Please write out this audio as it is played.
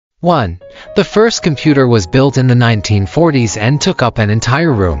1. The first computer was built in the 1940s and took up an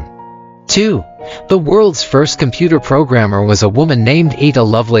entire room. 2. The world's first computer programmer was a woman named Ada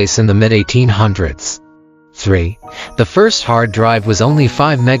Lovelace in the mid-1800s. 3. The first hard drive was only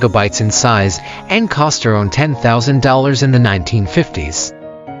 5 megabytes in size and cost around $10,000 in the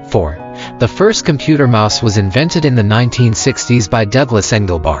 1950s. 4. The first computer mouse was invented in the 1960s by Douglas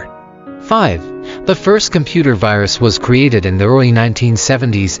Engelbart. 5. The first computer virus was created in the early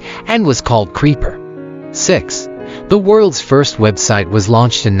 1970s and was called Creeper. 6. The world's first website was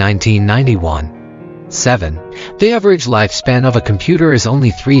launched in 1991. 7. The average lifespan of a computer is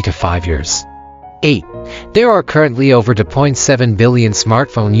only 3 to 5 years. 8. There are currently over 2.7 billion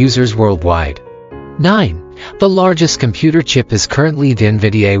smartphone users worldwide. 9. The largest computer chip is currently the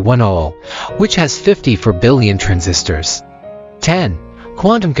NVIDIA 100, which has 54 billion transistors. 10.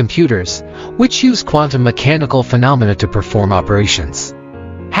 Quantum computers, which use quantum mechanical phenomena to perform operations,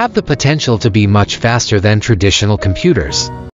 have the potential to be much faster than traditional computers.